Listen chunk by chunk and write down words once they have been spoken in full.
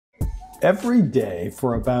Every day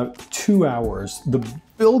for about 2 hours, the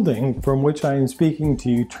building from which I am speaking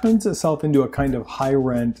to you turns itself into a kind of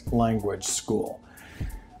high-rent language school.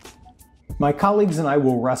 My colleagues and I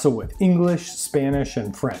will wrestle with English, Spanish,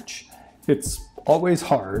 and French. It's always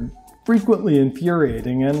hard, frequently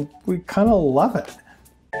infuriating, and we kind of love it.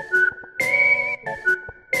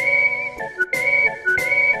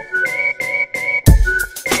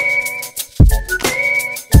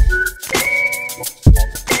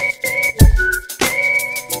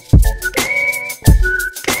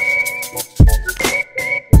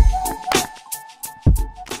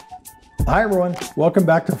 Hi everyone, welcome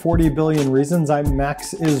back to 40 Billion Reasons. I'm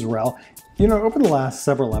Max Israel. You know, over the last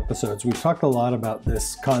several episodes, we've talked a lot about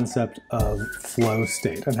this concept of flow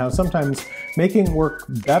state and how sometimes making work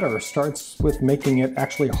better starts with making it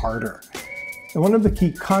actually harder. And one of the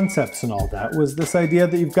key concepts in all that was this idea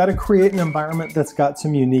that you've got to create an environment that's got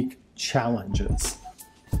some unique challenges.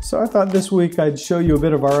 So I thought this week I'd show you a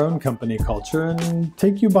bit of our own company culture and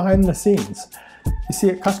take you behind the scenes. You see,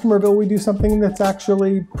 at Customerville, we do something that's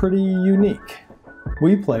actually pretty unique.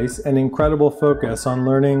 We place an incredible focus on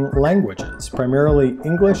learning languages, primarily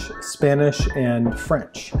English, Spanish, and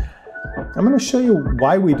French. I'm going to show you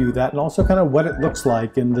why we do that and also kind of what it looks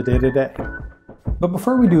like in the day-to-day. But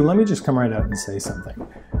before we do, let me just come right out and say something.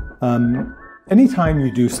 Anytime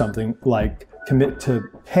you do something like commit to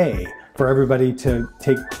pay for everybody to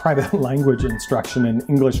take private language instruction in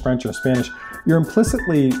English, French, or Spanish, you're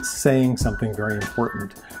implicitly saying something very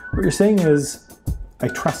important. What you're saying is, I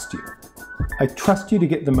trust you. I trust you to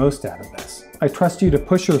get the most out of this. I trust you to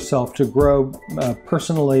push yourself to grow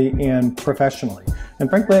personally and professionally. And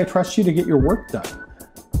frankly, I trust you to get your work done.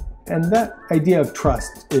 And that idea of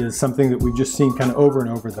trust is something that we've just seen kind of over and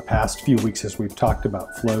over the past few weeks as we've talked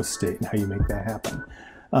about flow state and how you make that happen.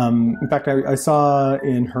 In fact, I saw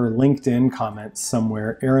in her LinkedIn comments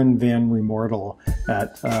somewhere, Erin Van Remortel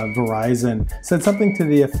at Verizon said something to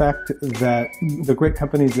the effect that the great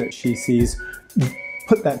companies that she sees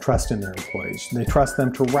put that trust in their employees. They trust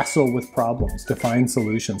them to wrestle with problems, to find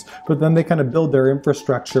solutions, but then they kind of build their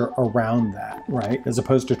infrastructure around that, right? As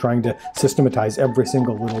opposed to trying to systematize every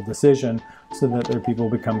single little decision so that their people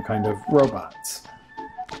become kind of robots.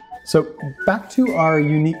 So back to our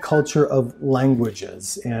unique culture of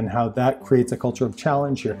languages and how that creates a culture of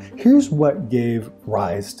challenge here. Here's what gave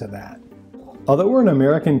rise to that. Although we're an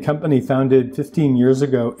American company founded 15 years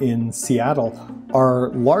ago in Seattle, our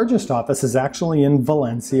largest office is actually in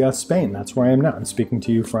Valencia, Spain. That's where I am now. I'm speaking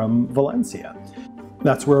to you from Valencia.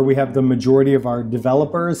 That's where we have the majority of our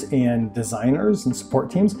developers and designers and support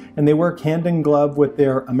teams, and they work hand in glove with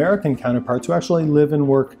their American counterparts who actually live and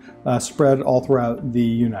work spread all throughout the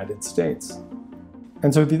United States.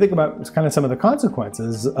 And so if you think about kind of some of the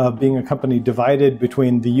consequences of being a company divided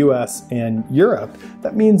between the US and Europe,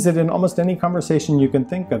 that means that in almost any conversation you can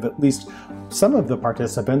think of, at least some of the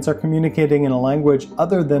participants are communicating in a language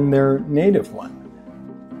other than their native one.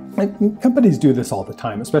 Companies do this all the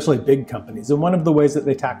time, especially big companies. And one of the ways that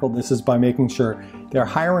they tackle this is by making sure they're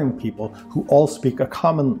hiring people who all speak a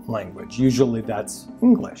common language. Usually that's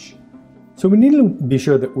English. So we need to be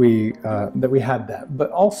sure that we had that.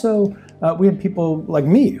 But also we had people like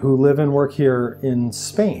me who live and work here in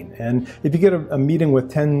Spain. And if you get a meeting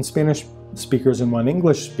with 10 Spanish speakers and one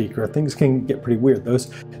English speaker, things can get pretty weird.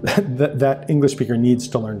 That English speaker needs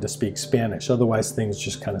to learn to speak Spanish, otherwise things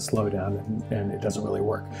just kind of slow down and it doesn't really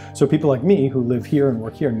work. So people like me who live here and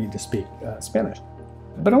work here need to speak Spanish.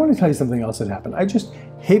 But I want to tell you something else that happened. I just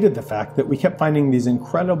hated the fact that we kept finding these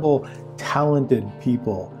incredible, talented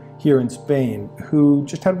people here in Spain who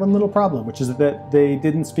just had one little problem, which is that they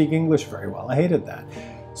didn't speak English very well. I hated that.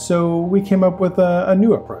 So we came up with a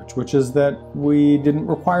new approach, which is that we didn't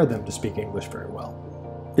require them to speak English very well.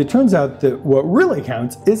 It turns out that what really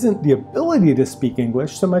counts isn't the ability to speak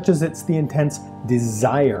English so much as it's the intense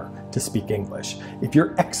desire to speak English. If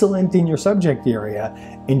you're excellent in your subject area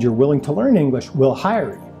and you're willing to learn English, we'll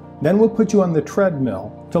hire you. Then we'll put you on the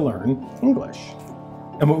treadmill to learn English.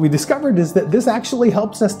 And what we discovered is that this actually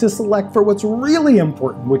helps us to select for what's really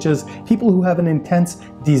important, which is people who have an intense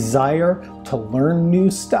desire to learn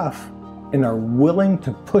new stuff and are willing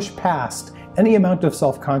to push past any amount of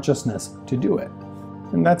self-consciousness to do it.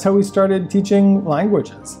 And that's how we started teaching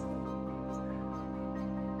languages.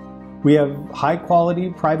 We have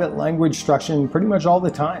high-quality private language instruction pretty much all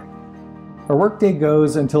the time. Our workday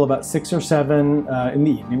goes until about 6 or 7 in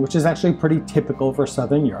the evening, which is actually pretty typical for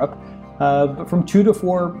Southern Europe. But from 2 to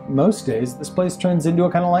 4 most days, this place turns into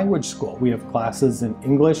a kind of language school. We have classes in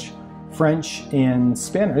English, French, and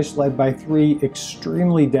Spanish led by 3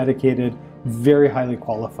 extremely dedicated, very highly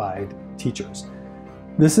qualified teachers.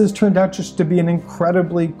 This has turned out just to be an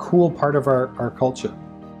incredibly cool part of our culture.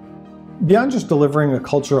 Beyond just delivering a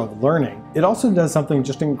culture of learning, it also does something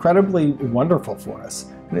just incredibly wonderful for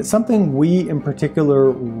us. And it's something we in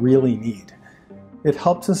particular really need. It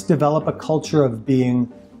helps us develop a culture of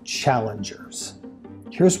being challengers.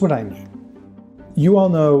 Here's what I mean. You all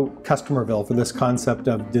know Customerville for this concept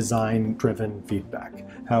of design-driven feedback,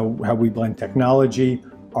 how we blend technology,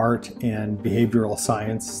 art, and behavioral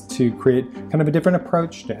science to create kind of a different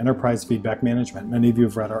approach to enterprise feedback management. Many of you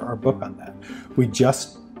have read our book on that. We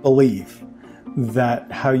just believe that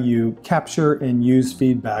how you capture and use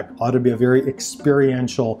feedback ought to be a very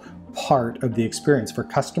experiential part of the experience for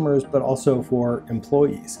customers, but also for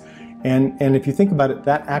employees. And if you think about it,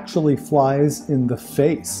 that actually flies in the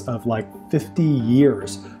face of like 50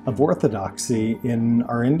 years of orthodoxy in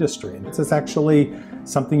our industry. And it's actually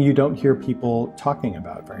something you don't hear people talking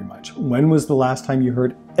about very much. When was the last time you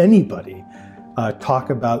heard anybody talk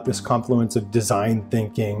about this confluence of design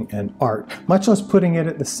thinking and art, much less putting it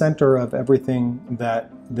at the center of everything that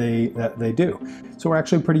they do? So we're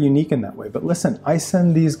actually pretty unique in that way. But listen, I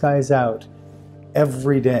send these guys out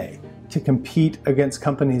every day to compete against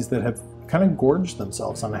companies that have kind of gorged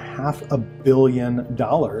themselves on $500 million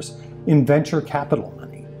in venture capital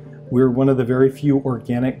money. We're one of the very few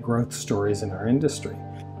organic growth stories in our industry.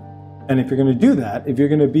 And if you're going to do that, if you're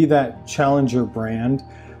going to be that challenger brand,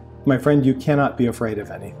 my friend, you cannot be afraid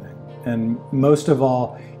of anything. And most of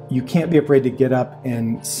all, you can't be afraid to get up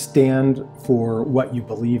and stand for what you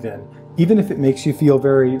believe in, even if it makes you feel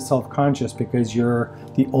very self-conscious because you're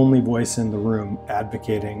the only voice in the room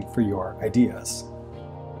advocating for your ideas.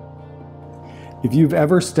 If you've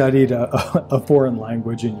ever studied a foreign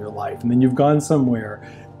language in your life and then you've gone somewhere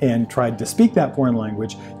and tried to speak that foreign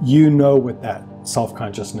language, you know what that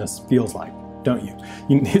self-consciousness feels like, don't you?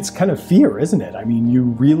 It's kind of fear, isn't it? I mean, you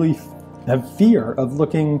really have fear of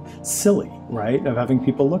looking silly, right? Of having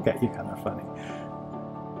people look at you kind of funny.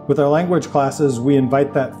 With our language classes, we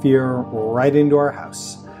invite that fear right into our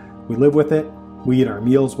house. We live with it, we eat our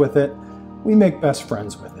meals with it, we make best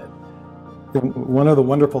friends with it. One of the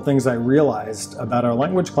wonderful things I realized about our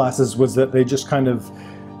language classes was that they just kind of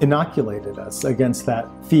inoculated us against that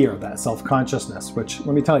fear, that self-consciousness, which,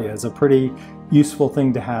 let me tell you, is a pretty useful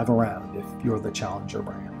thing to have around if you're the challenger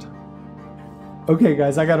brand. Okay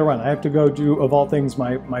guys, I gotta run. I have to go do, of all things,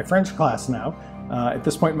 my French class now. At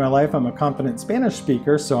this point in my life, I'm a confident Spanish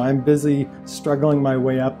speaker, so I'm busy struggling my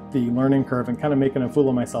way up the learning curve and kind of making a fool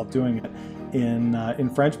of myself doing it in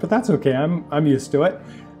French, but that's okay, I'm used to it.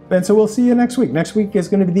 And so we'll see you next week. Next week is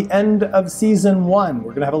going to be the end of season 1. We're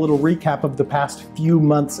going to have a little recap of the past few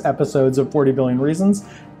months' episodes of 40 Billion Reasons.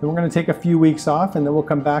 Then we're going to take a few weeks off, and then we'll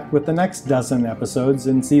come back with the next dozen episodes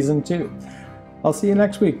in season 2. I'll see you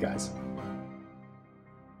next week, guys.